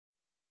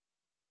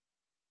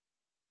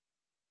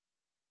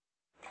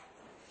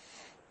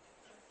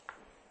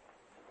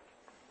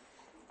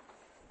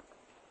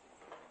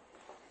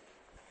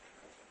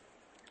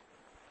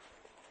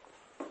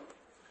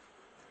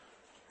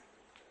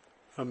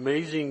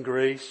Amazing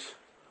grace,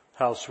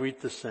 how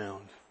sweet the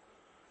sound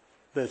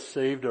that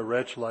saved a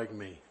wretch like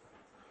me.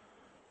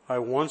 I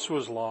once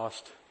was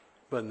lost,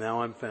 but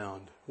now I'm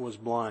found, was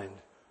blind,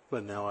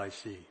 but now I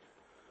see.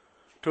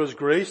 'Twas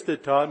grace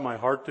that taught my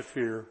heart to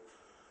fear,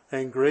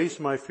 and grace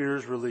my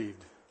fears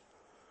relieved.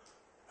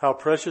 How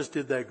precious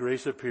did that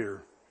grace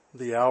appear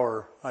the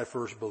hour I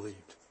first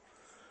believed.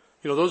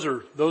 You know,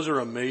 those are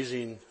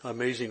amazing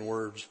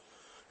words.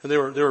 And they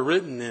were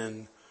written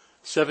in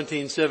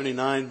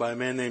 1779 by a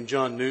man named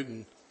John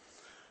Newton,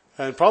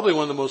 and probably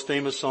one of the most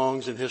famous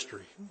songs in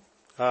history.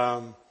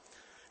 And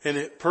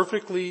it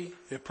perfectly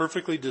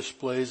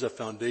displays a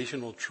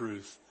foundational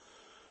truth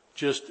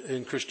just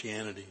in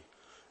Christianity.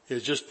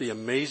 It's just the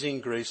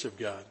amazing grace of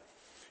God.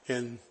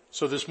 And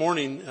so this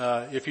morning,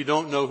 if you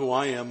don't know who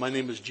I am, my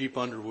name is Jeep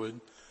Underwood,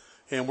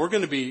 and we're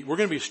going to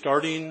be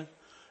starting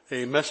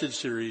a message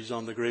series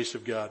on the grace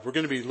of God. We're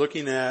going to be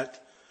looking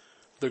at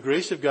the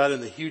grace of God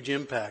and the huge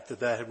impact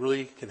that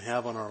really can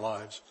have on our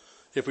lives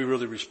if we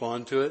really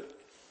respond to it.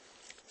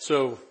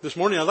 So this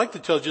morning I'd like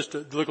to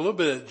look a little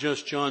bit at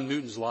just John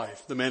Newton's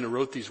life, the man who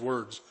wrote these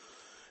words.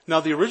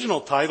 Now the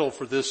original title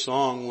for this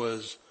song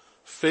was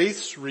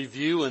Faith's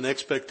Review and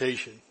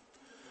Expectation.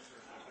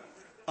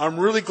 I'm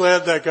really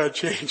glad that got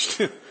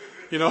changed.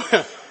 you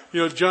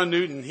know, John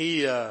Newton,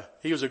 he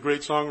was a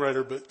great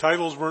songwriter, but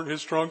titles weren't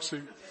his strong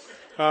suit.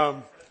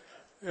 I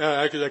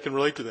can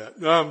relate to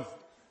that.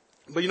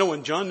 But you know,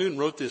 when John Newton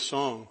wrote this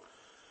song,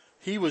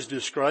 he was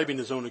describing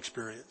his own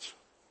experience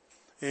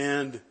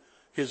and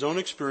his own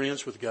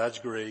experience with God's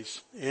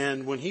grace.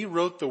 And when he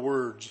wrote the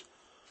words,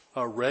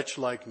 a wretch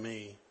like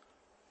me,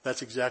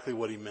 that's exactly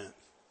what he meant.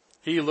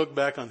 He looked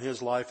back on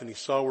his life and he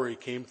saw where he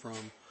came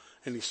from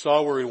and he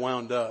saw where he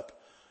wound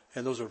up.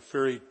 And those are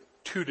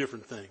two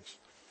different things.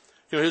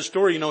 You know, his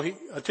story,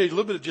 I'll tell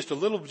you just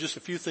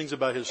a few things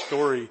about his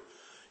story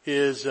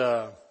is,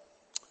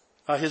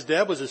 his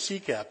dad was a sea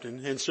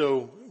captain, and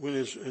so in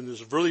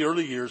his really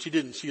early years, he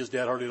didn't see his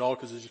dad hardly at all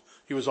because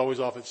he was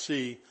always off at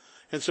sea.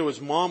 And so his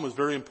mom was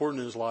very important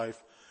in his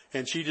life,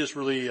 and she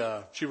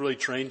really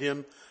trained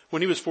him.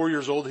 When he was 4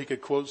 years old, he could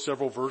quote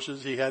several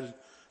verses.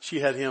 She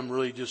had him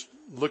really just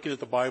looking at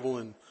the Bible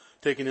and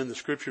taking in the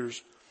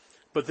scriptures.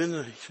 But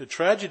then the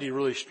tragedy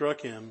really struck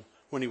him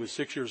when he was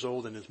 6 years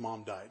old and his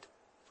mom died.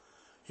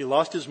 He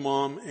lost his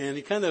mom, and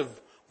he kind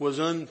of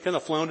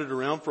floundered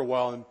around for a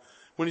while. And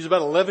when he was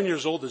about 11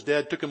 years old, his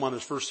dad took him on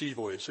his first sea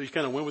voyage. So he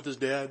kind of went with his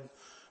dad,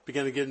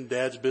 began to get in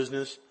dad's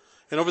business.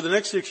 And over the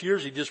next 6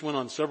 years, he just went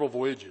on several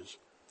voyages.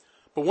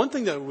 But one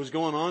thing that was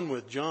going on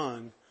with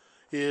John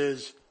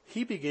is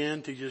he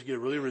began to just get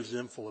really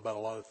resentful about a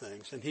lot of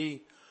things. And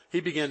he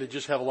began to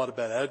just have a lot of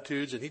bad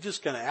attitudes, and he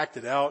just kind of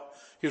acted out.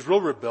 He was real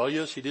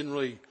rebellious. He didn't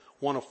really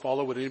want to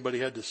follow what anybody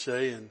had to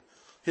say. And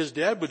his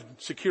dad would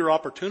secure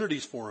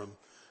opportunities for him,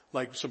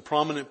 like some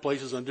prominent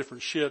places on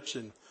different ships,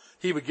 and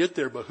he would get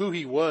there, but who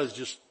he was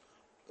just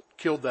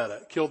killed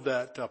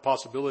that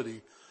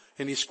possibility.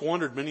 And he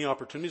squandered many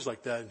opportunities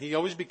like that. And he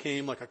always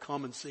became like a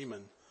common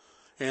seaman.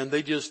 And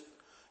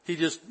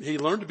he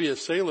learned to be a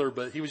sailor,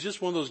 but he was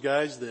just one of those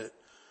guys that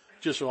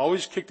just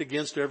always kicked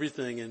against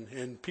everything.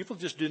 And people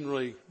just didn't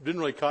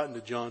really cotton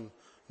to John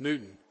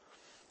Newton.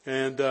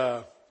 And,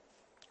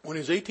 when he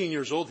was 18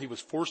 years old, he was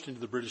forced into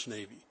the British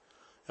Navy.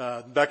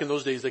 Back in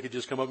those days, they could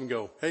just come up and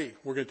go, hey,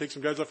 we're going to take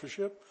some guys off your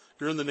ship.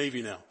 You're in the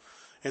Navy now.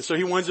 And so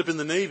he winds up in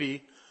the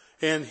Navy,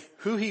 and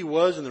who he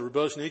was and the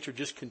rebellious nature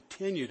just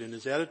continued, and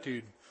his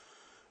attitude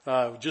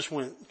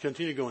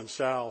continued going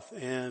south.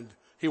 And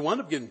he wound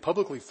up getting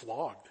publicly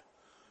flogged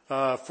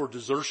for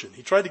desertion.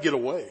 He tried to get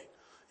away,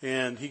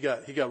 and he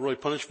got really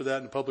punished for that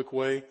in a public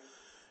way.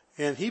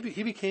 And he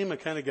became a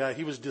kind of guy.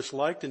 He was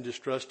disliked and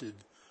distrusted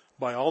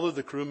by all of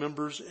the crew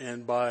members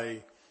and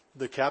by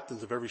the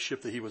captains of every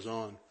ship that he was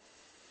on.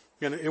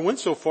 And it went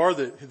so far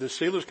that the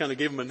sailors kind of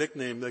gave him a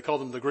nickname. They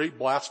called him the Great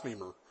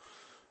Blasphemer.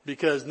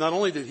 Because not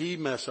only did he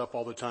mess up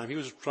all the time, he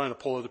was trying to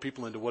pull other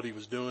people into what he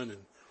was doing.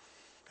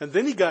 And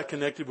then he got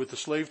connected with the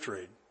slave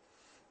trade.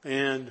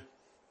 And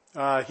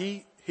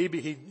he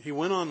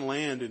went on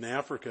land in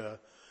Africa,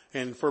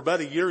 and for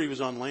about a year he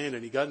was on land,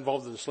 and he got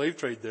involved in the slave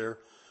trade there.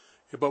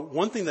 But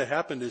one thing that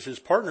happened is his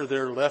partner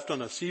there left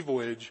on a sea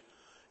voyage,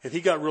 and he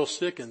got real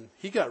sick, and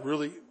he got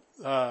really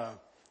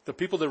the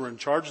people that were in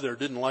charge there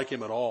didn't like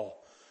him at all.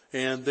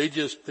 And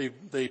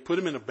they put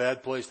him in a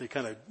bad place. They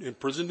kind of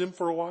imprisoned him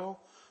for a while.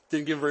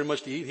 Didn't give him very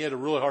much to eat. He had a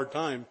really hard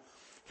time.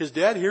 His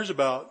dad hears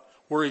about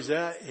where he's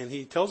at, and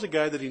he tells a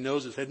guy that he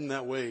knows is heading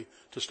that way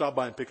to stop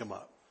by and pick him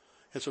up.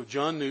 And so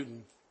John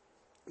Newton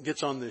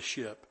gets on this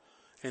ship,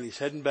 and he's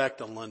heading back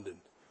to London.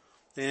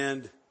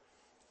 And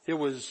he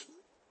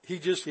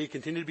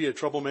continued to be a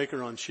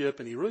troublemaker on ship,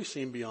 and he really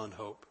seemed beyond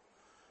hope.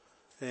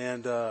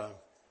 And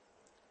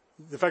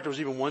in fact, there was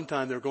even one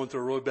time they were going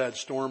through a really bad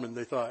storm, and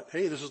they thought,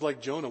 hey, this is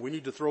like Jonah. We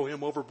need to throw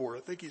him overboard.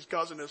 I think he's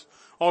causing us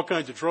all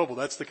kinds of trouble.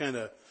 That's the kind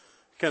of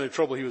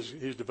trouble he was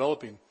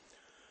developing.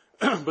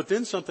 But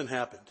then something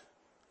happened.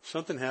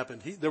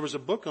 There was a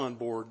book on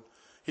board.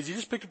 He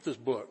just picked up this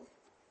book,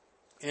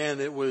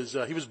 and it was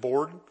he was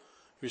bored.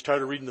 He was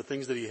tired of reading the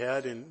things that he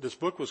had. And this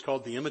book was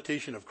called The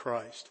Imitation of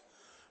Christ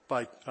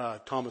by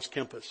Thomas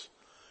Kempis.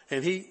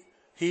 And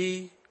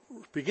he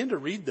began to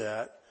read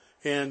that.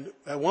 And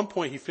at one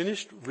point he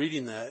finished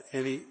reading that,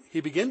 and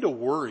he began to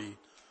worry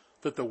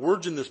that the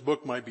words in this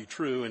book might be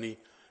true. And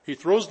he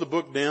throws the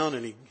book down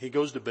and he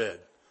goes to bed.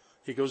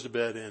 He goes to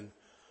bed, and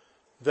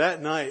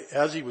that night,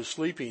 as he was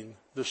sleeping,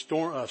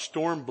 a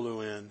storm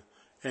blew in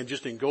and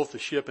just engulfed the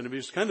ship. And it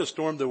was kind of a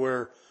storm to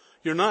where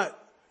you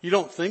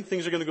don't think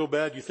things are going to go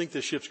bad. You think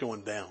the ship's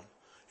going down.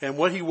 And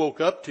what he woke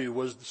up to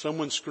was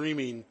someone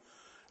screaming,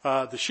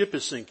 the ship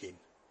is sinking.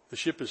 The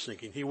ship is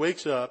sinking. He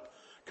wakes up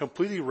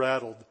completely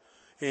rattled,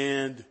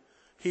 and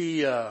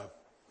he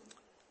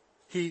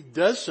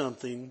does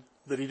something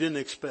that he didn't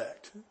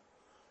expect.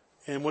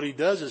 And what he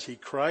does is he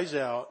cries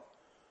out,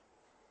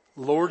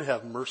 Lord,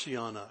 have mercy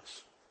on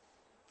us.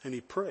 And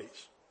he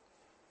prays.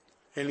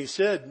 And he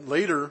said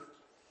later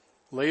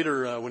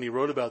when he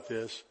wrote about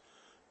this,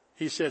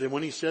 he said, and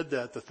when he said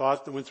that, the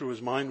thought that went through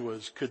his mind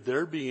was, could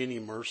there be any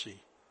mercy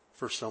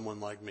for someone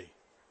like me?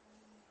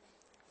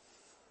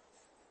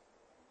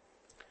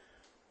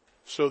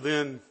 So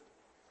then,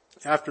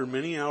 after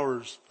many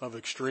hours of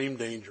extreme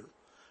danger,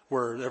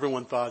 where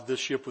everyone thought this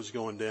ship was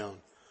going down,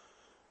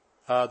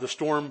 the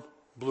storm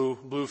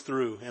blew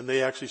through, and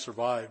they actually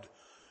survived.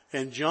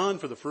 And John,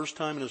 for the first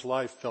time in his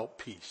life, felt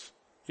peace.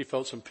 He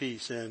felt some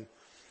peace. And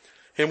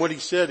what he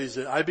said is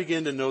that I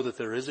began to know that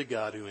there is a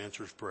God who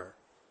answers prayer.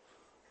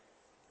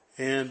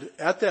 And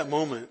at that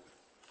moment,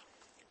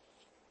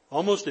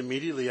 almost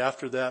immediately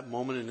after that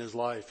moment in his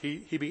life,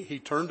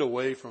 he turned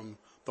away from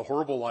the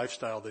horrible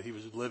lifestyle that he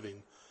was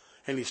living.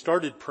 And he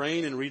started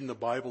praying and reading the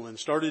Bible and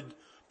started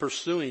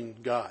pursuing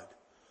God.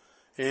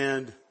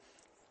 And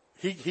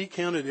he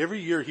counted every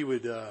year he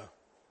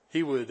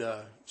would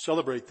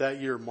celebrate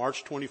that year,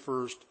 March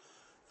 21st,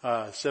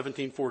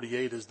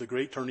 1748, as the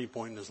great turning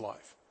point in his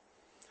life.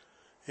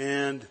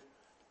 And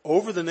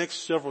over the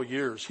next several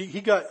years,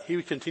 he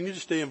continued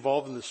to stay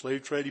involved in the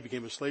slave trade. He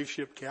became a slave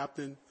ship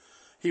captain.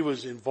 He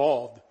was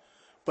involved.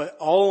 But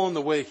all along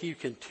the way, he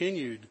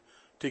continued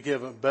to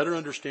give a better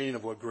understanding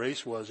of what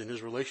grace was, and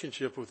his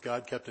relationship with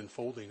God kept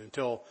unfolding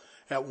until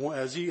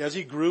as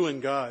he grew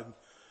in God,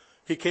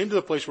 he came to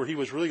the place where he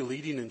was really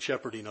leading and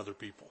shepherding other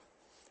people.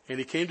 And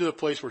he came to the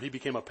place where he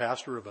became a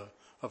pastor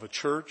of a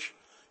church.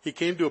 He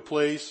came to a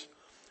place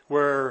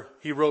where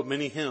he wrote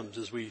many hymns,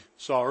 as we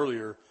saw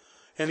earlier.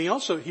 And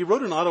he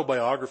wrote an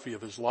autobiography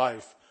of his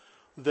life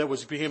that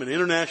became an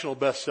international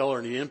bestseller,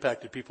 and he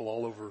impacted people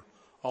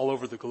all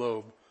over the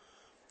globe.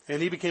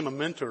 And he became a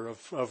mentor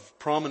of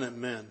prominent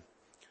men.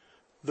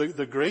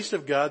 The grace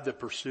of God that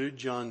pursued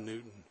John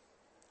Newton,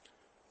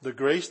 the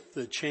grace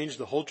that changed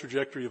the whole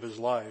trajectory of his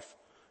life,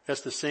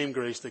 that's the same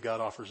grace that God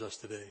offers us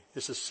today.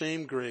 It's the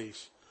same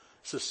grace.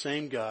 It's the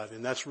same God.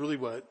 And that's really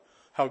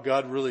how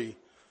God really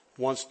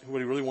wants, what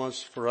he really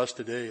wants for us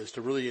today is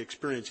to really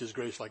experience his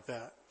grace like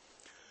that.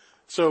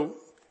 So,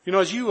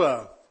 as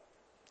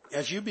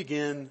you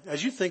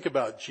think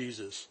about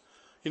Jesus,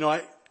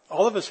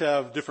 all of us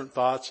have different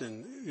thoughts,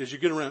 and as you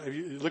get around, if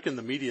you look in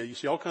the media, you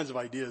see all kinds of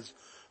ideas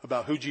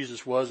about who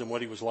Jesus was and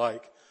what he was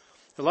like.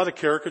 A lot of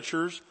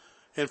caricatures.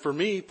 And for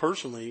me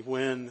personally,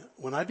 when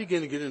I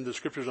began to get into the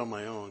scriptures on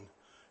my own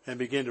and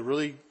begin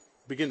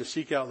to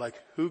seek out like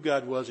who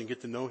God was and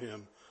get to know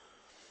him,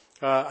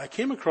 I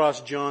came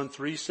across John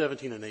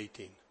 3:17 and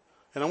 18.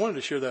 And I wanted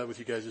to share that with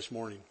you guys this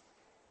morning.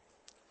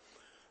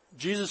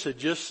 Jesus had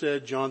just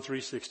said, John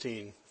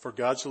 3:16, for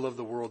God so loved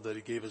the world that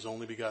he gave his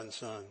only begotten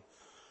Son.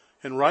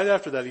 And right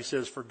after that he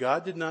says, for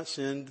God did not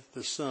send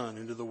the Son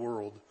into the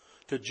world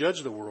to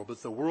judge the world,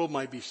 but the world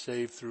might be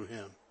saved through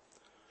him.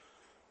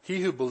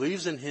 He who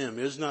believes in him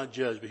is not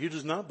judged, but he who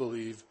does not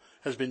believe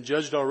has been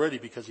judged already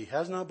because he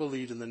has not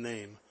believed in the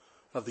name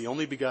of the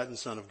only begotten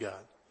Son of God.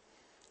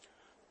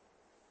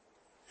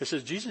 It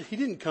says Jesus, he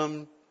didn't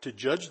come to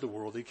judge the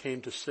world, he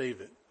came to save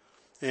it.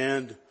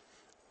 And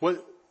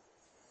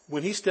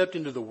when he stepped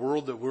into the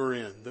world that we're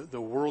in,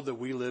 the world that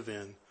we live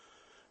in,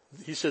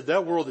 he said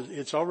that world,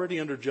 it's already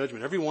under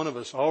judgment. Every one of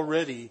us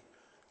already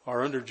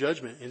are under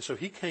judgment. And so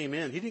he came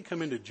in. He didn't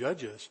come in to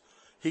judge us.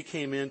 He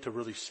came in to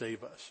really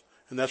save us.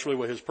 And that's really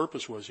what his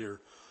purpose was here.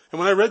 And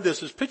when I read this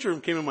picture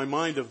came in my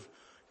mind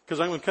because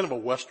I'm kind of a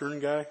Western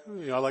guy.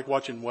 I like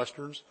watching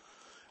Westerns.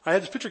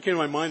 This picture came in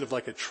my mind of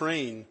like a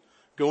train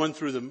going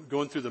through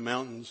the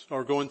mountains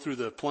or going through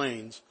the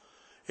plains.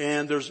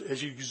 And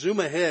as you zoom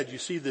ahead, you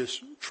see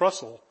this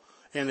trestle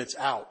and it's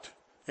out.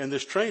 And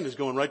this train is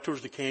going right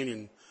towards the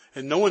canyon.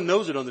 And no one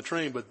knows it on the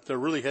train, but they're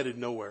really headed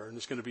nowhere. And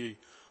it's going to be,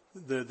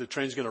 the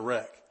train's going to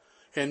wreck.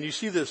 And you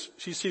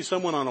see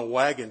someone on a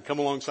wagon come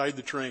alongside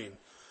the train.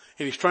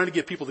 And he's trying to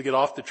get people to get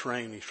off the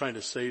train. He's trying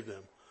to save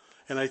them.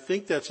 And I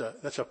think that's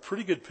a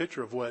pretty good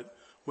picture of what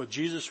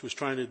Jesus was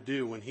trying to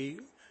do when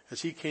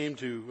as he came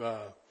to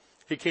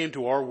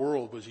our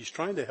world, was he's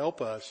trying to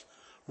help us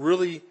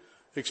really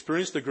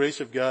experience the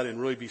grace of God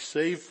and really be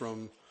saved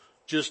from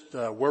just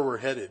where we're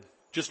headed,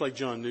 just like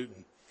John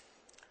Newton.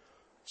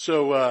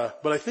 So,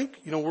 but I think,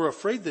 we're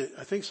afraid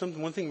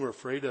one thing we're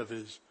afraid of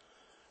is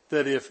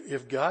that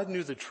if God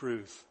knew the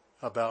truth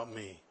about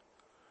me,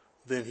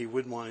 then he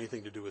wouldn't want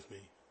anything to do with me.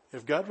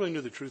 If God really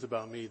knew the truth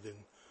about me, then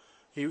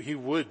he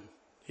would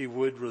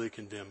really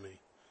condemn me.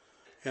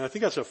 And I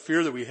think that's a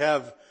fear that we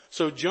have.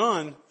 So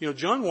John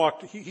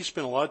walked, he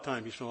spent a lot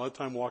of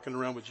time walking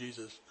around with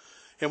Jesus.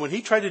 And when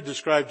he tried to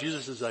describe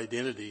Jesus'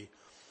 identity,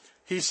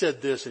 he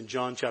said this in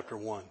John chapter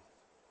 1.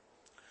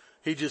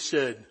 He just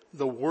said,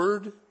 the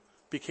Word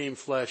became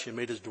flesh and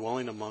made his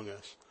dwelling among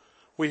us.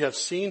 We have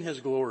seen his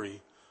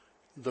glory,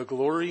 the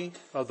glory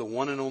of the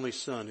one and only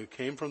Son who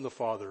came from the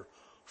Father,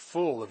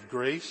 full of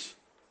grace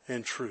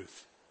and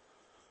truth.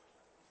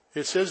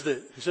 It says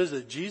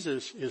that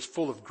Jesus is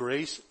full of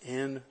grace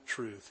and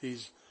truth.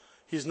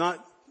 He's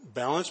not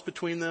balanced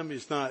between them.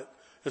 It's not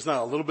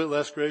a little bit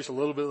less grace, a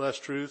little bit less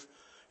truth.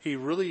 He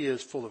really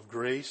is full of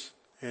grace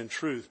and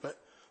truth. But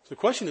the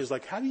question is,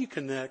 like, how do you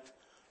connect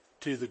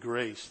to the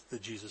grace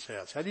that Jesus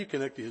has? How do you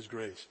connect to his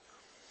grace?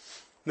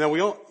 Now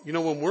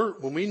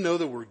when we know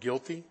that we're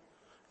guilty,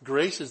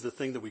 grace is the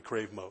thing that we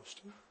crave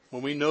most.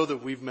 When we know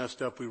that we've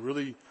messed up, we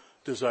really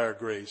desire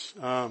grace.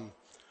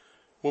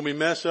 When we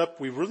mess up,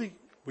 we really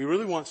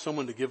want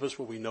someone to give us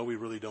what we know we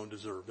really don't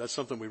deserve. That's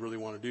something we really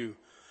want to do.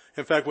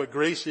 In fact, what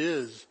grace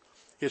is,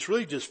 it's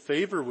really just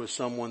favor with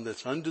someone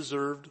that's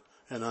undeserved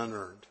and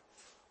unearned.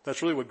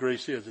 That's really what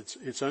grace is.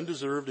 It's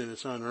undeserved and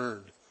it's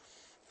unearned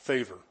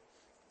favor.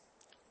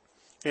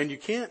 And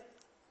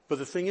but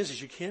the thing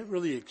is you can't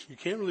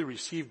really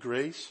receive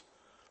grace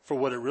for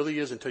what it really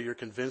is until you're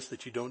convinced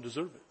that you don't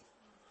deserve it.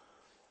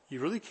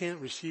 You really can't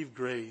receive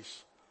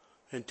grace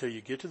until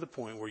you get to the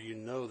point where you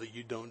know that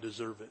you don't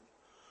deserve it.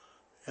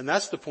 And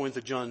that's the point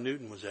that John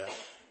Newton was at.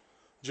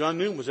 John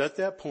Newton was at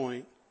that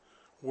point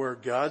where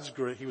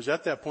he was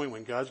at that point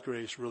when God's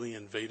grace really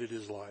invaded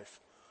his life.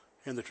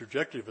 And the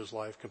trajectory of his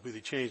life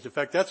completely changed. In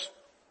fact,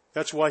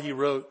 that's why he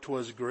wrote,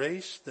 "'Twas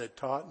grace that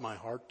taught my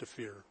heart to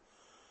fear,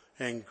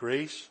 and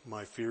grace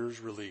my fears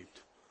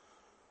relieved."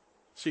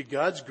 See,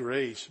 God's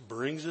grace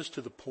brings us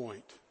to the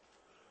point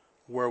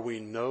where we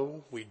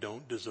know we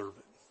don't deserve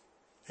it.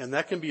 And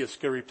that can be a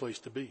scary place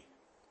to be.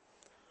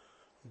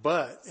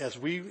 But as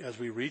we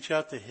reach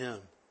out to him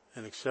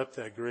and accept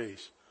that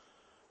grace,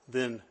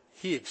 then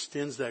he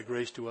extends that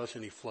grace to us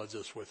and he floods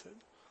us with it.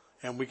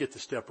 And we get to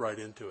step right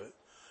into it.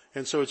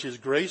 And so it's his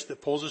grace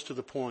that pulls us to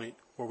the point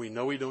where we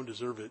know we don't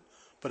deserve it,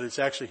 but it's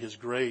actually his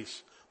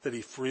grace that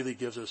he freely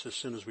gives us as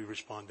soon as we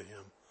respond to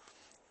him.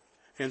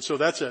 And so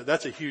that's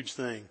a huge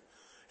thing.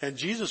 And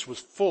Jesus was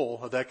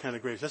full of that kind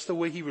of grace. That's the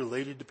way he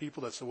related to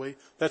people.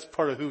 That's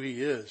part of who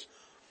he is.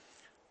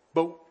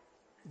 But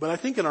I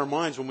think in our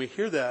minds when we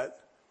hear that,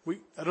 I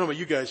don't know about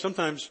you guys,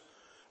 sometimes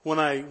when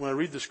I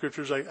read the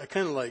scriptures, I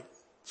kind of like,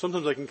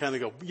 sometimes I can kind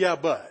of go, yeah,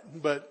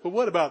 but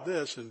what about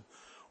this?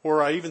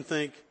 Or I even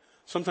think,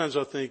 sometimes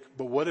I'll think,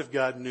 but what if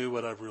God knew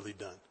what I've really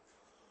done?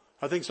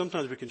 I think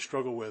sometimes we can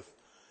struggle with,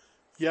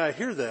 yeah, I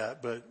hear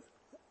that, but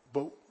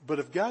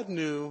if God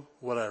knew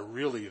what I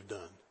really have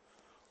done,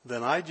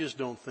 then I just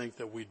don't think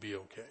that we'd be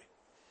okay.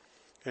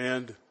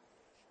 And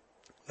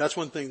that's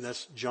one thing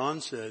John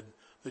said,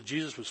 that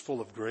Jesus was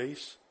full of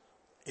grace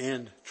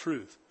and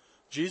truth.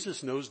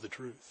 Jesus knows the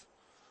truth.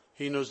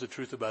 He knows the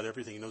truth about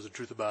everything. He knows the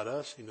truth about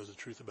us. He knows the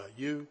truth about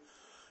you.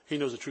 He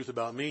knows the truth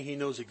about me. He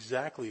knows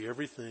exactly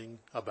everything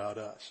about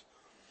us.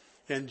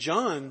 And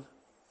John,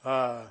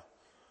 the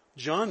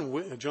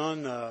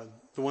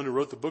one who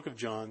wrote the book of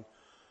John,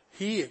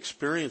 he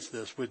experienced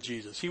this with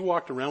Jesus. He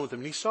walked around with him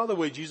and he saw the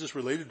way Jesus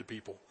related to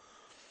people.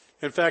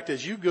 In fact,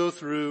 as you go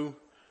through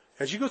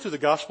the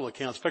gospel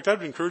accounts, in fact, I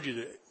would encourage you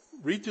to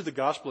read through the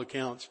gospel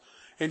accounts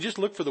and just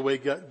look for the way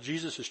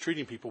Jesus is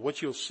treating people.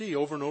 What you'll see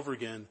over and over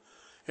again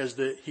is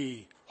that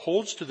he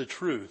holds to the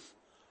truth,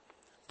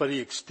 but he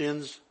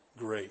extends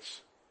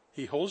grace.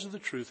 He holds to the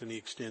truth and he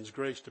extends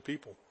grace to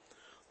people.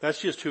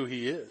 That's just who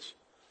he is.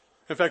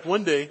 In fact,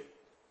 one day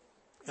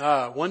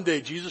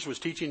Jesus was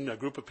teaching a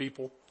group of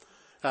people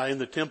in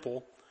the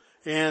temple,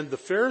 and the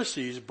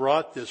Pharisees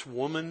brought this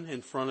woman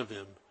in front of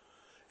him,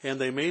 and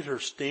they made her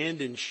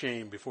stand in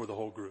shame before the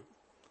whole group.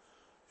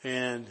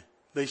 And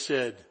they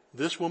said,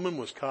 this woman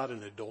was caught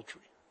in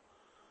adultery.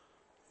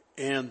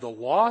 And the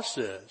law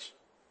says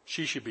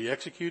she should be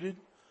executed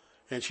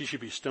and she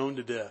should be stoned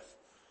to death.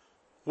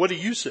 What do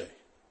you say?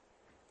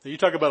 Now you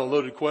talk about a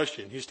loaded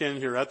question. He's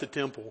standing here at the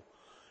temple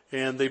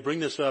and they bring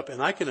this up,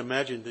 and I can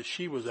imagine that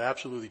she was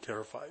absolutely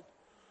terrified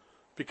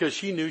because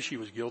she knew she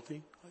was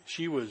guilty.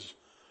 She was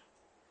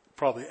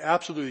probably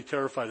absolutely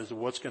terrified as to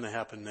what's going to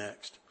happen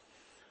next.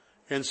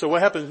 And so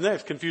what happens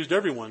next confused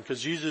everyone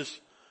because Jesus,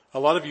 a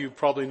lot of you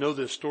probably know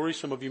this story,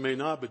 some of you may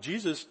not, but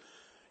Jesus,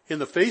 in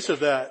the face of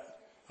that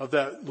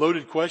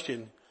loaded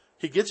question,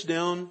 he gets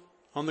down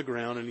on the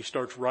ground and he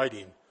starts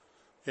writing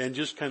and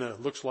just kind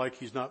of looks like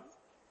he's not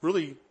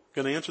really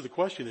going to answer the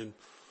question. And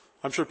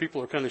I'm sure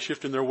people are kind of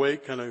shifting their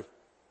weight, kind of,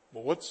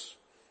 well,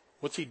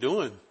 what's he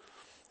doing?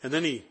 And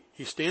then he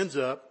stands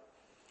up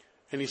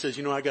and he says,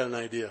 I got an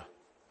idea.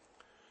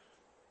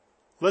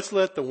 Let's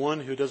let the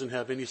one who doesn't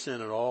have any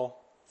sin at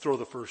all throw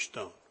the first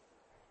stone.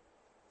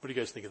 What do you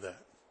guys think of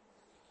that?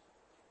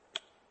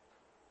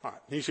 All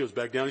right. He goes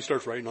back down. He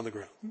starts writing on the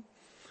ground.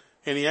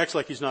 And he acts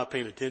like he's not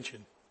paying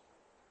attention.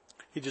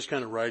 He's just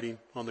kind of writing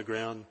on the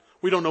ground.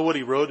 We don't know what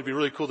he wrote. It'd be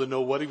really cool to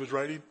know what he was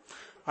writing.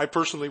 I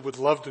personally would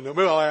love to know.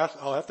 Maybe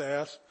I'll have to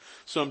ask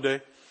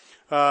someday.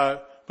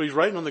 But he's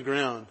writing on the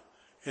ground.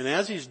 And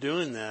as he's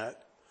doing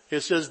that,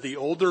 it says the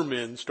older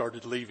men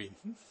started leaving.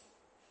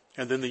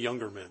 And then the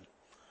younger men.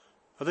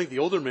 I think the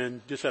older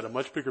men just had a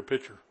much bigger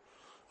picture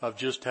of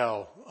just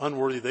how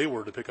unworthy they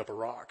were to pick up a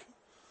rock.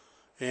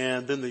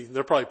 And then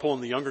they're probably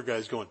pulling the younger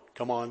guys going,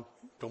 come on.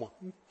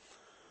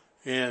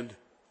 And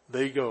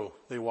they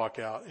walk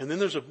out. And then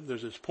there's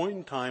this point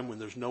in time when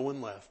there's no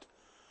one left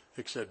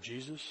except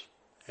Jesus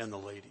and the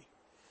lady.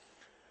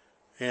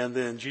 And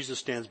then Jesus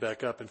stands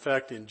back up. In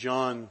fact, in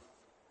John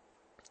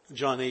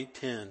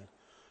 8:10,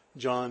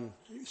 John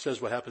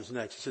says what happens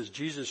next. It says,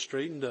 Jesus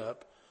straightened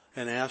up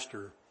and asked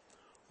her,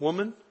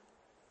 woman,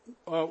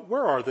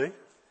 where are they?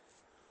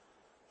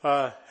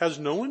 Has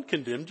no one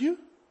condemned you?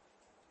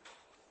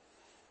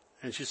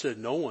 And she said,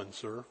 no one,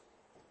 sir.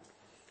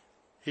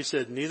 He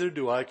said, neither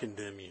do I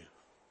condemn you.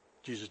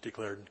 Jesus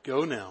declared,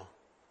 go now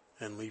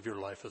and leave your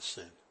life of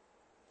sin.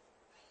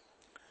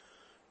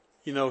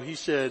 He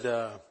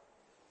said,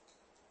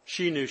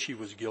 she knew she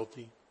was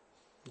guilty.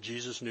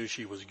 Jesus knew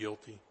she was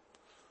guilty.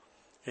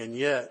 And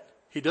yet,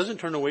 he doesn't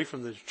turn away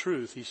from the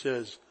truth. He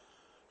says,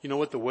 you know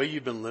what, the way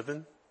you've been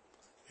living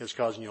is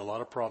causing you a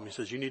lot of problems.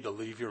 He says, you need to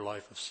leave your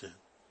life of sin.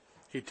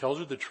 He tells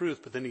her the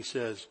truth, but then he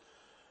says,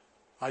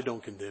 I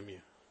don't condemn you.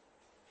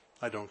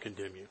 I don't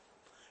condemn you.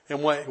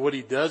 And what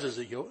he does is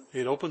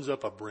it opens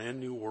up a brand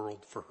new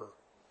world for her.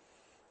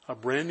 A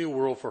brand new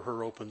world for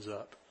her opens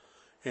up.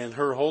 And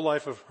her whole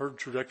life, her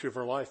trajectory of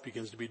her life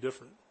begins to be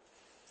different.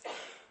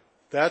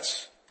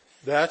 That's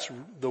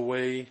the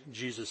way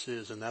Jesus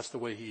is, and that's the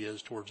way he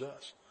is towards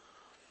us.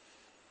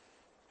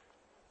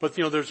 But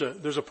there's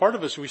a part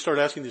of us, we start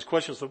asking these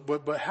questions,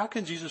 but how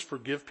can Jesus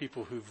forgive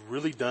people who've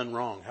really done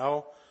wrong?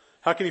 How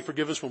can he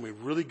forgive us when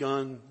we've really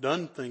done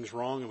things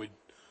wrong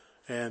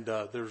and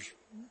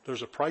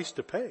there's a price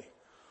to pay?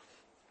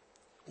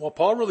 Well,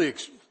 Paul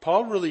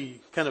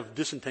really kind of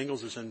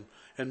disentangles this and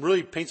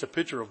really paints a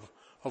picture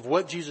of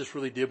what Jesus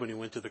really did when he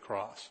went to the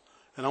cross.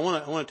 And I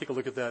want to take a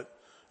look at that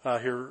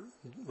here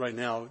right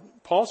now.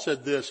 Paul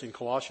said this in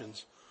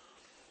Colossians.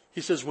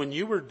 He says, when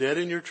you were dead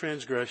in your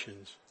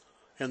transgressions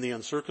and the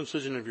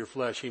uncircumcision of your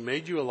flesh, he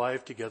made you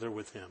alive together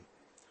with him,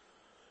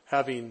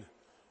 having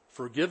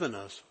forgiven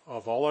us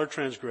of all our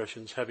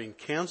transgressions, having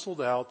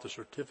canceled out the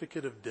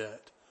certificate of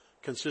debt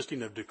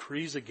consisting of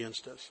decrees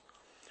against us,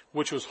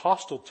 which was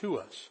hostile to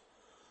us,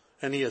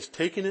 and he has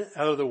taken it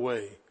out of the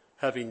way,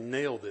 having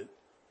nailed it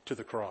to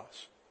the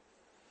cross.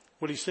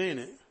 What he's saying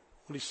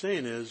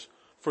is,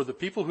 for the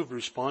people who've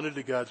responded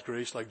to God's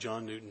grace like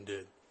John Newton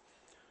did,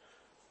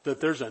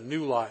 that there's a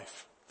new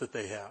life that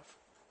they have.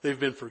 They've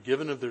been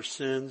forgiven of their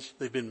sins.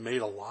 They've been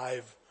made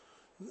alive.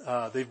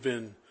 They've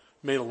been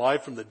made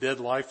alive from the dead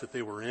life that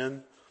they were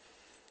in.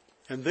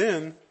 And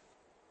then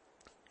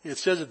it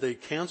says that they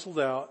canceled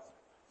out,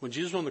 when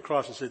Jesus was on the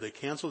cross, it said they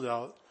canceled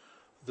out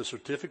the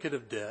certificate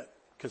of debt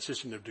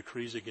consisting of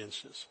decrees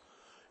against us.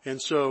 And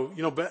so,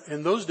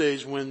 in those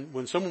days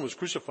when someone was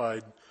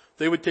crucified,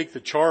 they would take the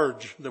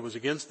charge that was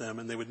against them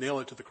and they would nail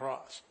it to the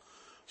cross.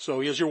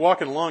 So as you're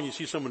walking along, you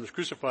see someone who's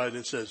crucified and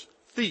it says,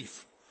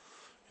 thief.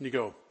 And you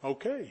go,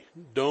 okay,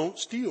 don't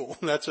steal.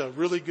 That's a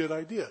really good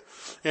idea.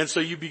 And so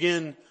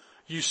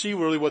you see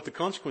really what the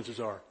consequences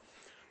are.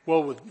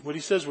 Well, what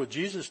he says what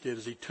Jesus did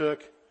is he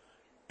took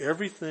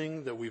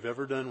everything that we've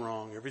ever done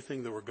wrong,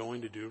 everything that we're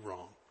going to do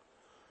wrong,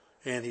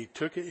 and he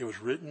took it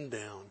was written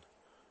down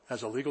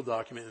as a legal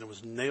document and it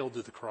was nailed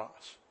to the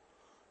cross.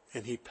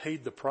 And he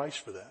paid the price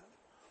for that.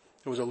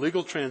 It was a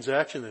legal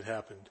transaction that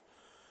happened.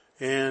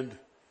 And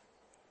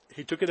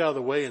he took it out of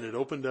the way and it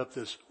opened up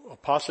a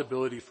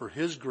possibility for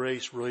his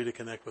grace really to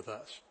connect with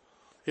us.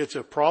 It's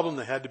a problem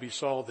that had to be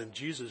solved and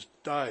Jesus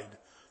died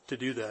to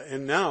do that.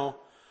 And now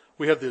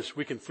we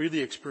we can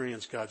freely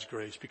experience God's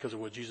grace because of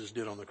what Jesus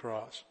did on the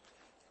cross.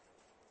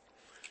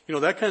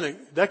 That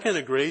kind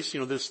of grace,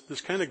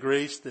 this kind of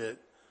grace that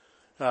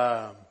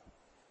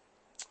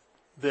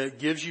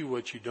gives you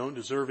what you don't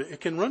deserve,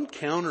 it can run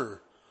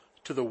counter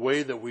to the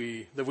way that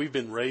we've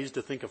been raised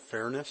to think of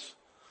fairness.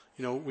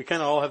 We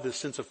kind of all have this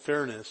sense of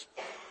fairness,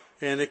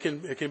 and it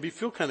can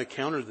feel kind of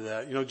counter to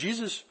that.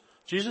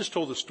 Jesus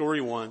told a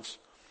story once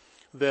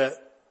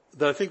that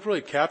I think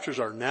really captures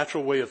our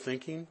natural way of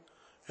thinking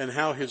and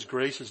how his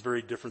grace is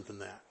very different than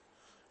that.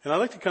 And I'd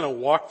like to kind of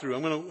walk through.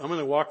 I'm going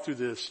to walk through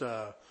this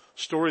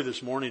story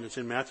this morning. It's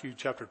in Matthew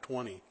chapter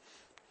 20.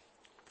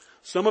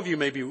 Some of you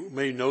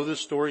may know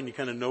this story and you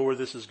kind of know where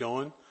this is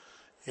going.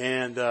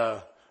 And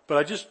but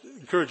I just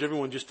encourage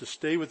everyone just to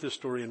stay with this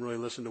story and really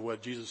listen to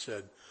what Jesus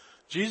said.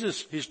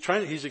 Jesus,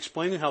 he's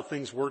explaining how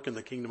things work in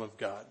the kingdom of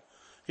God.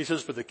 He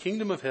says, for the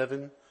kingdom of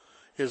heaven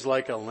is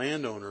like a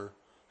landowner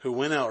who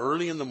went out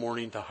early in the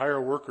morning to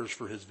hire workers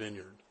for his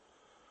vineyard.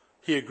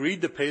 He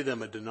agreed to pay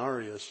them a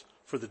denarius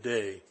for the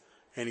day,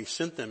 and he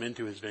sent them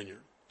into his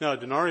vineyard. Now, a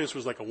denarius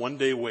was like a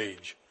one-day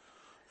wage.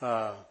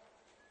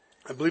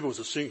 I believe it was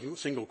a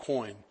single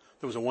coin.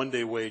 There was a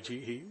 1-day wage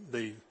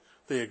they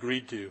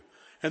agreed to.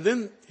 And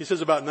then he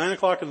says about 9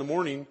 o'clock in the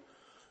morning,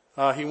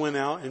 he went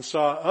out and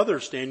saw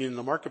others standing in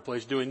the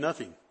marketplace doing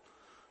nothing.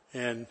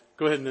 And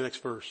go ahead in the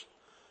next verse.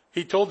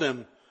 He told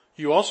them,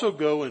 you also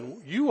go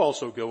and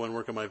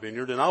work in my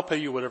vineyard, and I'll pay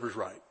you whatever's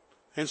right.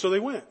 And so they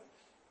went.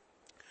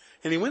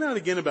 And he went out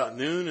again about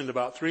noon and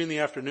about 3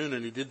 p.m,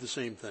 and he did the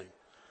same thing.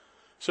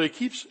 So he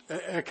keeps,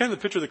 kind of the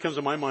picture that comes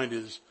to my mind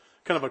is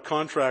kind of a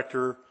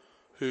contractor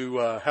who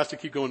has to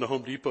keep going to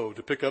Home Depot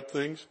to pick up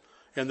things.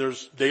 And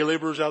there's day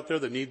laborers out there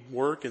that need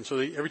work. And so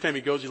every time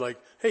he goes, he's like,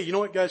 hey, you know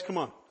what, guys, come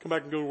on, come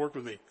back and go to work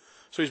with me.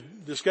 So he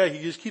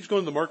just keeps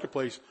going to the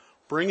marketplace,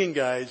 bringing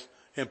guys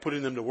and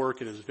putting them to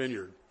work in his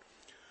vineyard.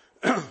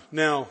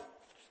 Now,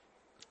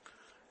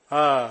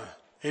 and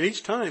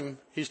each time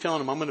he's telling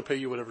them, I'm going to pay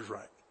you whatever's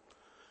right.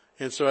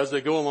 And so as they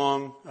go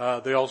along,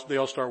 they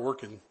all start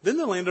working. Then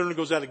the landowner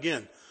goes out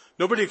again.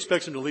 Nobody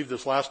expects him to leave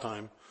this last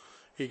time.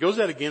 He goes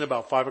out again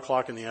about 5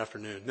 o'clock in the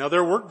afternoon. Now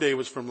their work day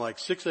was from like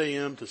 6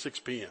 a.m. to 6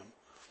 p.m.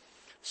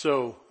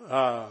 So,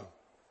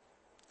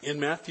 in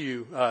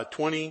Matthew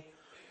 20,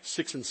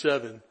 6 and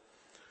 7,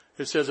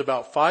 it says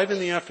about 5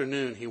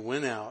 p.m, he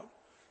went out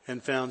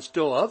and found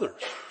still others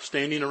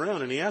standing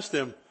around. And he asked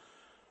them,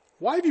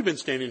 why have you been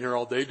standing here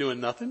all day doing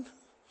nothing?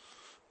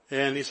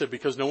 And he said,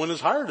 because no one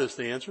has hired us,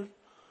 they answered.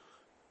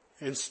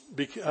 And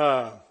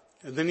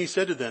then he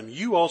said to them,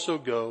 you also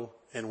go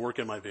and work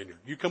in my vineyard.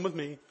 You come with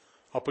me,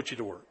 I'll put you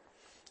to work.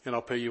 And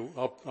I'll pay you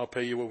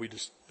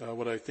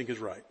what I think is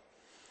right.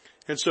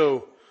 And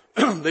so,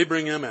 they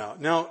bring him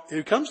out. Now,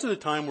 it comes to the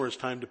time where it's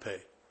time to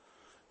pay.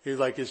 It's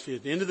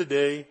at the end of the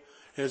day,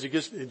 as he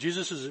gets, and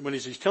when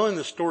he's telling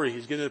this story,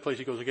 he's getting to the place,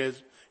 he goes, okay,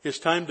 it's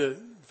time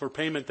for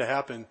payment to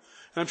happen. And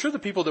I'm sure the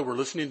people that were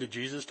listening to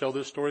Jesus tell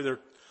this story, they're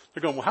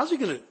going, well, how's he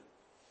going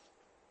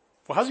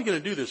to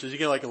do this? Is he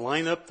going to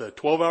line up the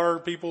 12-hour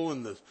people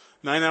and the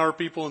 9-hour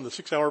people and the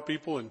 6-hour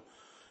people? And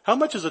how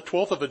much is a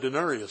 12th of a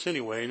denarius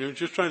anyway? And he was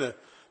just trying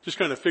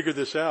to figure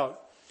this out.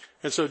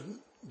 And so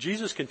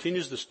Jesus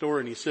continues the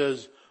story and he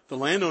says, the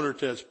landowner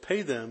says,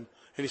 pay them.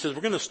 And he says,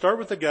 we're going to start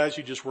with the guys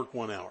who just worked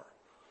 1 hour.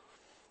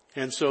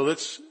 And so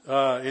that's,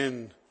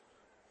 in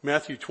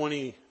Matthew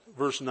 20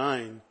 verse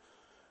 9,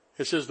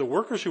 it says the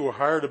workers who were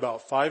hired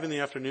about 5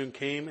 p.m.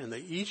 came and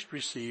they each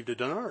received a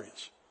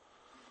denarius.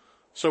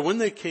 So when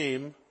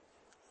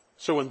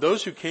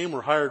those who came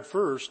were hired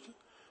first,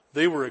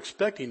 they were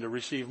expecting to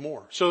receive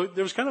more. So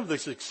there was kind of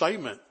this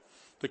excitement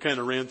that kind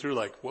of ran through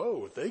like,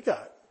 whoa, if they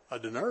got a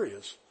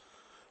denarius,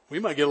 we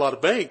might get a lot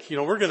of bank.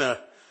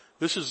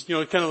 This is,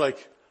 kind of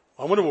like,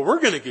 I wonder what we're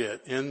going to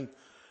get. And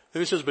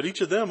then he says, but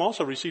each of them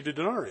also received a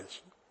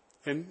denarius.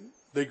 And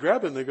they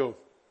grab it and they go,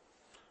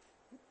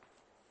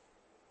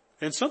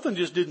 and something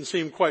just didn't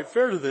seem quite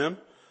fair to them.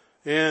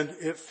 And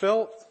it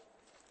felt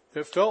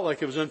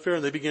like it was unfair,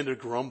 and they began to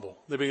grumble.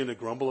 They began to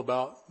grumble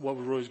about what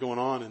was really going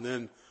on. And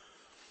then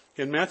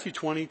in Matthew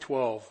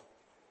 20:12,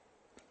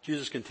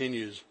 Jesus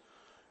continues,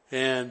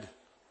 and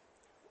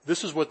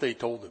this is what they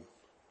told him.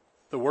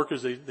 The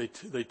workers,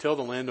 they tell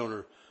the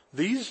landowner,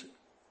 these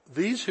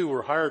who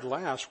were hired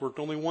last worked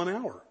only 1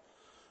 hour,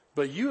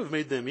 but you have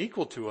made them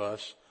equal to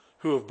us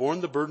who have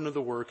borne the burden of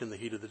the work in the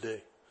heat of the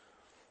day.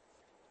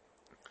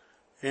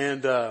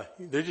 And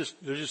they're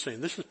just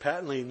saying this is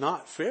patently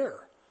not fair.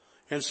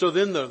 And so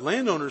then the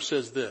landowner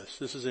says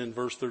this is in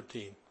verse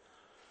 13.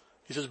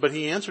 He says, but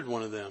he answered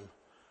one of them,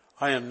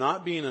 I am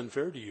not being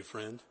unfair to you,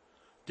 friend.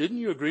 Didn't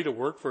you agree to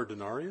work for a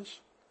denarius?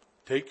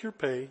 Take your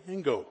pay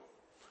and go.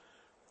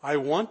 I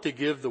want to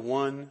give the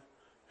one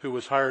who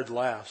was hired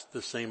last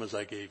the same as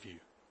I gave you.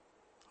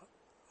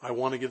 I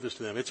want to give this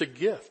to them. It's a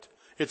gift.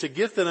 It's a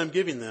gift that I'm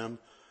giving them.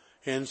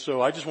 And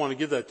so I just want to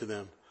give that to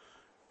them.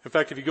 In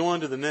fact, if you go on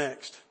to the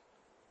next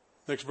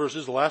verse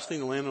is the last thing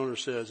the landowner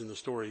says in the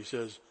story. He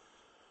says,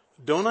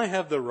 don't I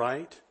have the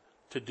right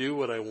to do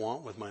what I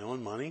want with my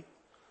own money?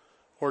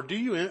 Or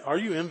are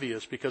you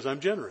envious because I'm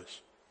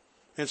generous?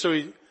 And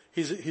so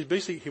he's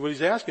basically, what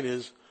he's asking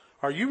is,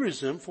 are you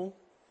resentful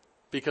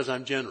because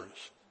I'm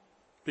generous?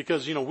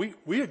 Because,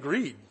 we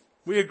agreed.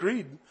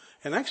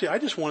 And actually, I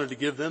just wanted to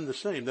give them the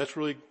same.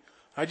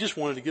 I just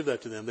wanted to give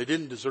that to them. They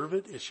didn't deserve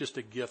it. It's just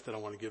a gift that I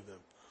want to give them.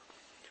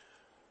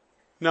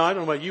 Now, I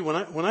don't know about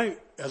you.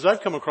 As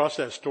I've come across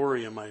that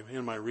story in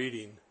my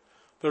reading,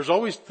 there's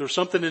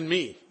something in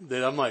me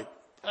that I'm like,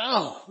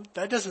 oh,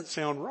 that doesn't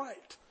sound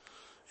right.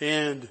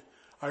 And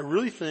I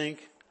really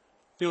think,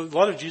 a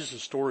lot of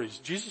Jesus' stories,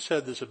 Jesus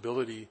had this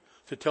ability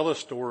to tell a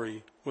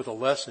story with a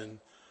lesson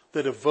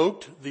that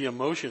evoked the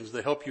emotions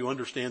that help you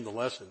understand the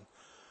lesson.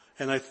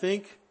 And I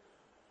think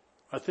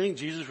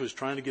Jesus was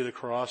trying to get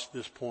across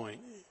this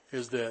point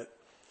is that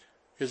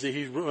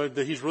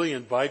he's really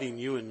inviting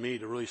you and me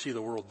to really see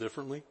the world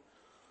differently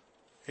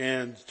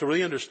and to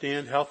really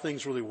understand how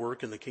things really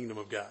work in the kingdom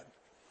of God.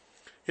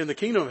 In the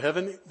kingdom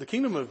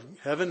of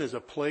heaven is a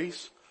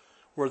place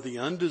where the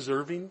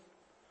undeserving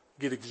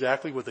get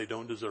exactly what they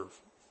don't deserve.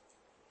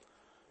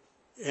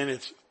 And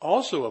it's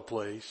also a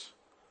place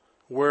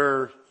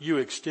where you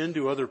extend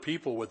to other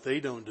people what they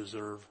don't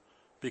deserve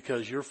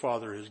because your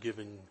Father has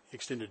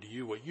extended to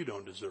you what you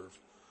don't deserve.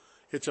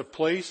 It's a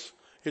place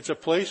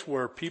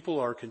where people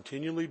are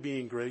continually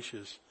being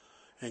gracious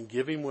and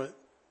giving what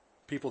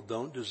people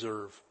don't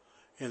deserve.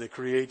 And it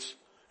creates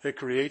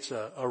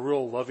a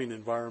real loving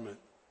environment.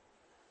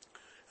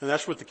 And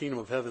that's what the kingdom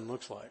of heaven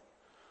looks like.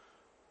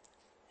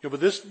 But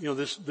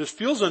this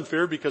feels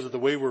unfair because of the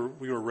way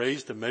we were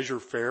raised to measure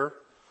fair.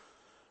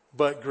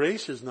 But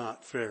grace is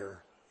not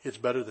fair. It's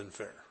better than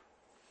fair.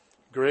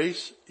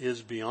 Grace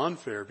is beyond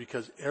fair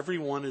because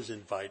everyone is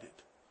invited.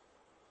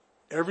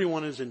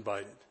 Everyone is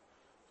invited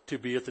to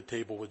be at the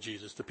table with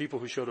Jesus. The people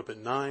who showed up at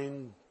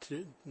 9,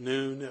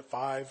 noon, at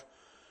 5.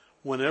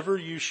 Whenever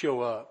you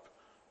show up,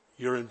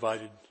 you're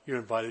invited. You're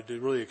invited to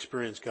really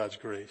experience God's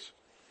grace.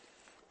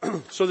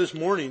 So this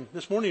morning,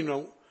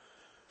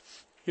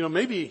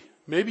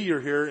 maybe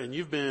you're here and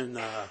you've been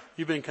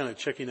kind of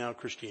checking out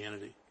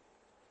Christianity.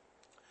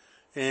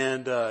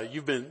 And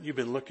you've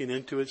been looking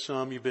into it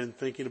some, you've been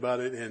thinking about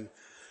it, and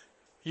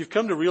you've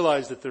come to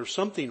realize that there's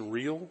something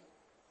real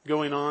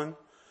going on.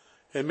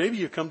 And maybe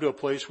you've come to a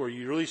place where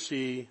you really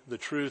see the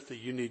truth that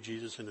you need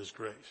Jesus and His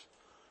grace.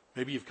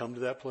 Maybe you've come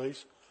to that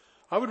place.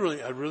 I'd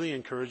really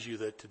encourage you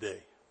that today,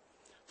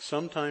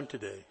 sometime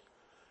today,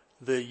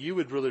 that you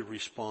would really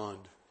respond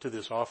to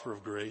this offer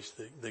of grace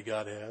that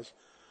God has,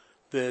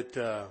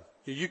 that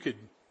you could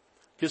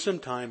get some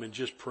time and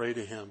just pray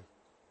to Him,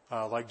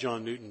 like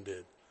John Newton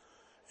did,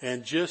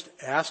 and just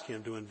ask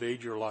Him to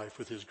invade your life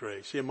with His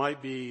grace. It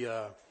might be,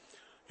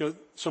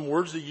 some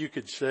words that you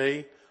could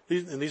say,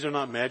 and these are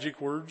not magic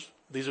words.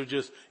 These are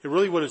just,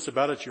 really what it's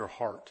about, it's your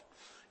heart.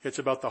 It's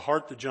about the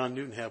heart that John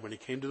Newton had when he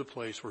came to the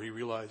place where he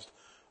realized,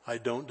 I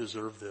don't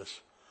deserve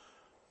this,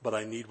 but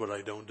I need what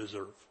I don't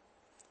deserve.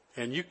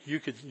 And you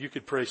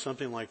could pray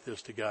something like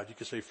this to God. You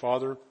could say,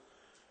 Father,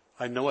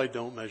 I know I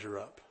don't measure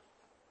up.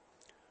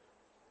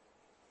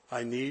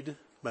 I need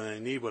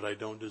what I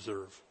don't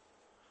deserve.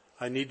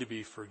 I need to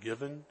be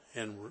forgiven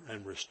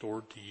and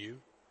restored to you.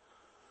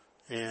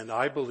 And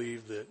I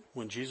believe that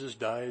when Jesus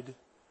died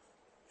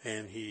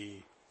and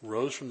He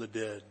rose from the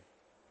dead,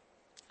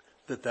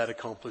 that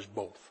accomplished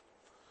both.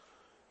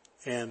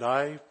 And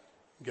I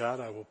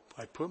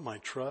put my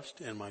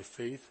trust and my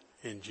faith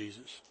in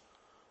Jesus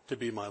to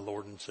be my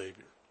Lord and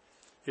Savior.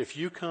 If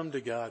you come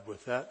to God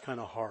with that kind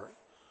of heart,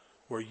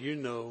 where you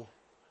know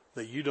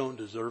that you don't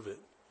deserve it,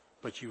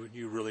 but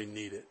you really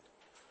need it,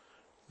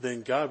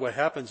 then what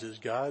happens is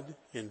God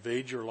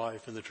invades your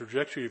life and the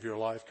trajectory of your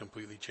life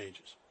completely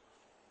changes.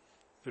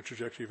 The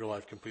trajectory of your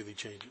life completely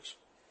changes.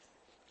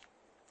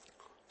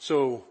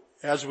 So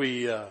as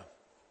we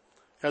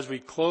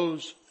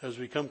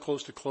come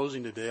close to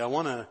closing today, I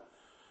want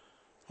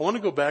to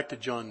go back to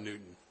John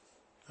Newton.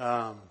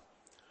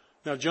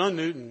 Now John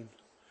Newton,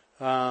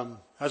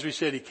 as we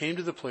said, he came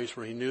to the place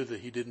where he knew that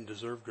he didn't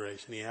deserve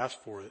grace and he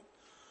asked for it.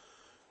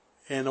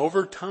 And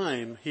over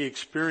time, he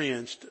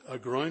experienced a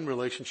growing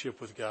relationship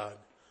with God,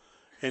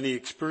 and he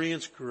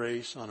experienced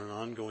grace on an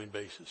ongoing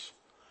basis,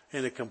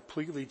 and it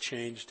completely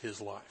changed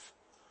his life.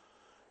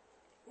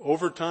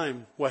 Over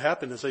time, what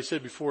happened, as I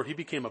said before, he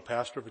became a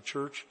pastor of a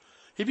church.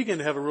 He began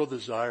to have a real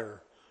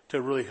desire to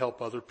really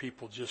help other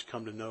people just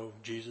come to know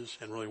Jesus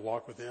and really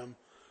walk with Him.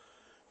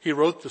 He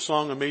wrote the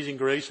song Amazing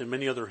Grace and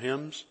many other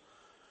hymns.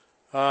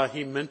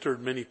 He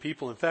mentored many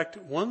people. In fact,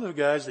 one of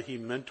the guys that he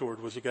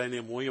mentored was a guy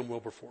named William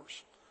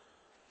Wilberforce,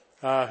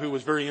 who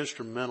was very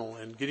instrumental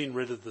in getting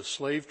rid of the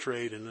slave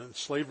trade and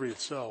slavery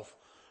itself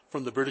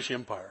from the British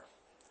Empire.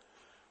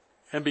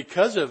 And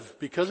because of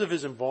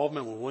his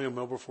involvement with William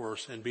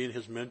Wilberforce and being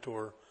his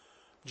mentor,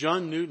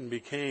 John Newton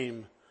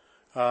became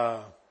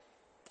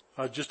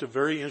just a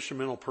very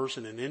instrumental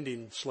person in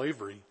ending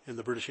slavery in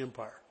the British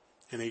Empire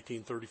in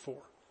 1834.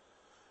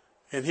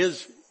 And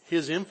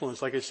his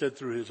influence, like I said,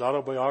 through his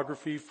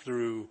autobiography,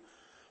 through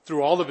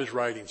all of his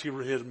writings, he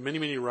had many,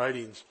 many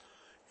writings,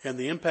 and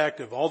the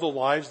impact of all the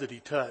lives that he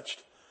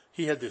touched,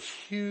 he had this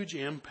huge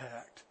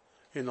impact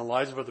in the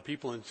lives of other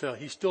people, and so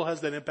he still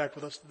has that impact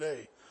with us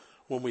today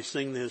when we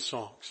sing his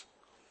songs.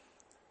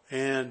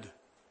 And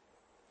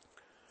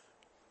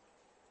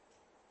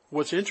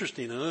what's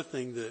interesting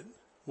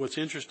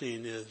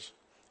is,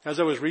 as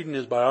I was reading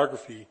his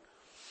biography,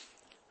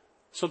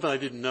 something I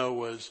didn't know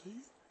was,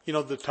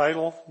 the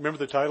title, remember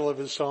the title of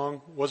his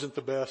song wasn't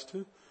the best.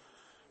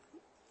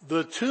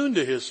 The tune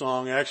to his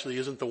song actually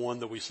isn't the one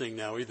that we sing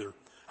now either.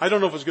 I don't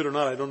know if it's good or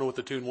not. I don't know what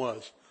the tune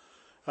was.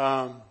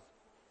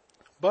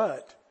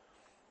 But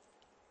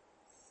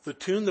the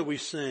tune that we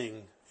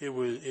sing,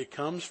 it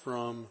comes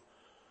from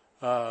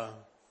the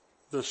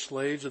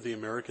slaves of the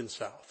American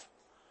South.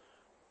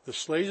 The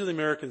slaves of the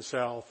American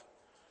South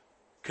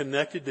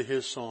connected to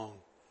his song,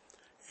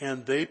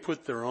 and they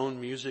put their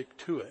own music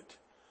to it.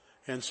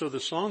 And so the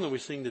song that we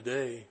sing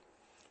today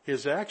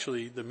is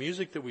actually the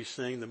music that we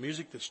sing, the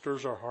music that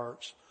stirs our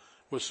hearts,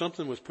 was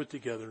something that was put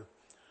together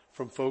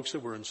from folks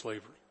that were in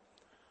slavery.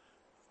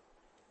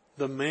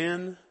 The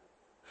man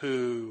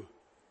who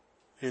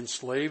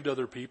enslaved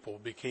other people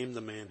became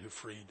the man who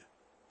freed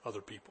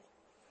other people.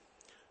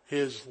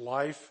 His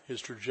life,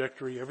 his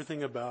trajectory,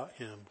 everything about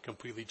him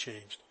completely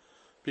changed.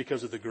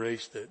 because of the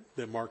grace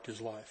that marked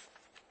his life.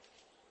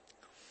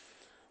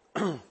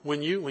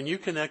 When you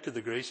connect to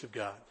the grace of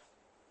God,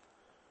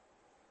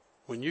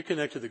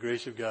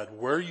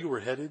 where you were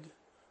headed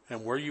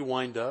and where you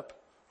wind up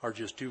are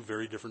just two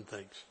very different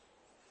things.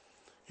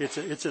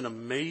 It's an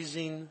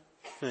amazing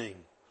thing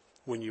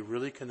when you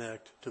really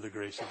connect to the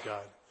grace of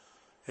God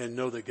and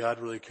know that God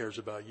really cares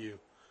about you.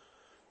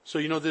 So,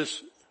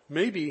 this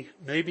maybe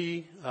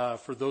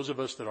for those of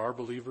us that are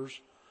believers,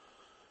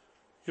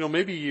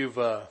 maybe you've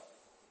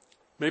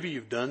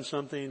done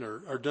something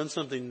or done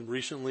something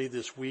recently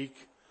this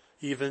week,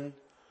 even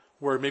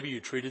where maybe you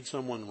treated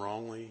someone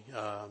wrongly.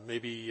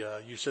 Maybe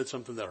you said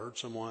something that hurt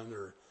someone,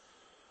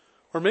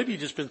 or maybe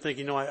you've just been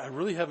thinking, I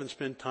really haven't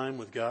spent time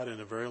with God in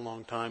a very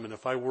long time, and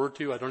if I were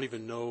to, I don't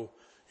even know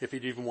if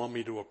he'd even want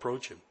me to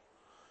approach him.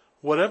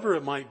 Whatever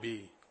it might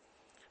be,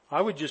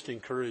 I would just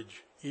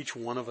encourage each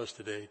one of us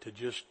today to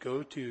just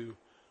go to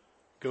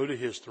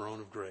his throne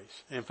of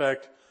grace. In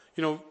fact,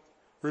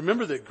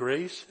 remember that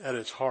grace at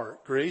its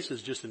heart, grace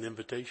is just an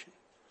invitation.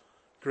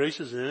 Grace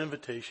is an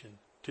invitation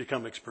to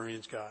come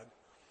experience God.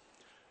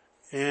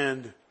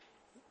 And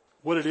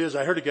what it is,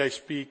 I heard a guy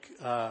speak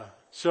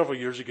several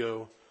years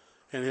ago,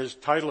 and his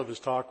title of his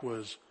talk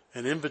was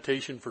An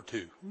Invitation for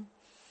Two.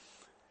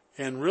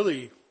 And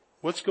really,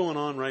 what's going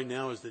on right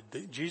now is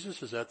that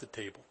Jesus is at the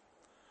table.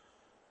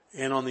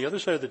 And on the other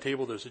side of the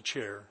table, there's a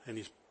chair, and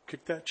he's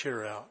kicked that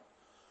chair out.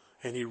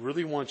 And he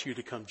really wants you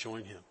to come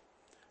join him.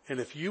 And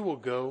if you will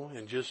go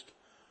and just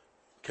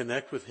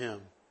connect with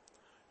him,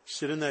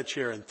 sit in that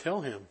chair and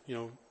tell him,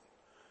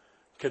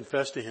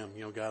 confess to him,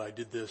 God, I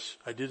did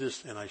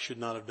this and I should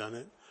not have done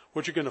it.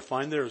 What you're going to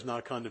find there is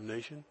not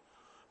condemnation.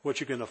 What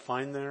you're going to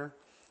find there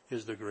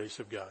is the grace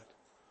of God.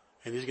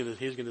 And he's going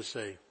to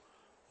say,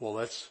 well,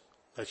 let's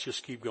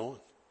just keep going.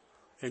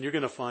 And you're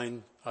going to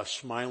find a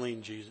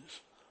smiling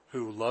Jesus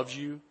who loves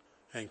you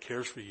and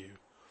cares for you.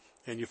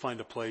 And you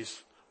find a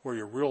place where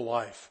your real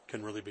life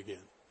can really begin.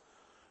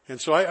 And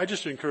so I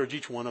just encourage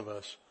each one of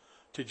us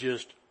to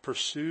just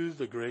pursue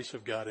the grace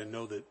of God and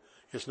know that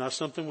it's not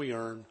something we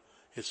earn.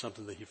 It's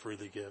something that he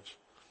freely gives.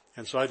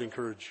 And so I'd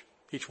encourage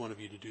each one of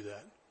you to do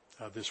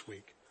that this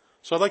week.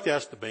 So I'd like to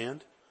ask the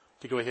band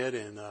to go ahead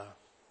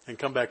and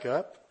come back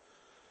up.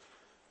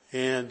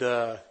 And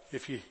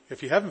if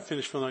you haven't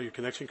finished filling out your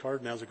connection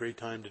card, now's a great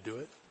time to do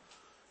it.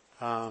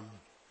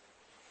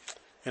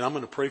 And I'm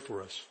going to pray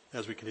for us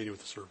as we continue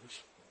with the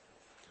service.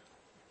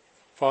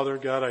 Father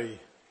God,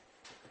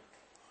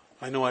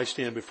 I know I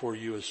stand before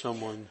you as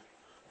someone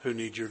who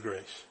needs your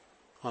grace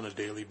on a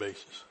daily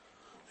basis.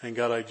 And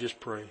God, I just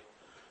pray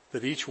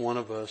that each one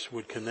of us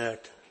would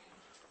connect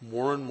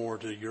more and more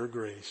to your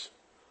grace,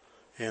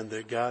 and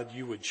that God,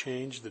 you would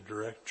change the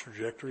direct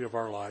trajectory of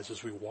our lives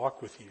as we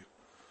walk with you,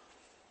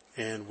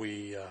 and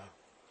we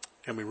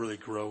really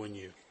grow in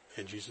you.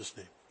 In Jesus'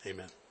 name,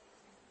 amen.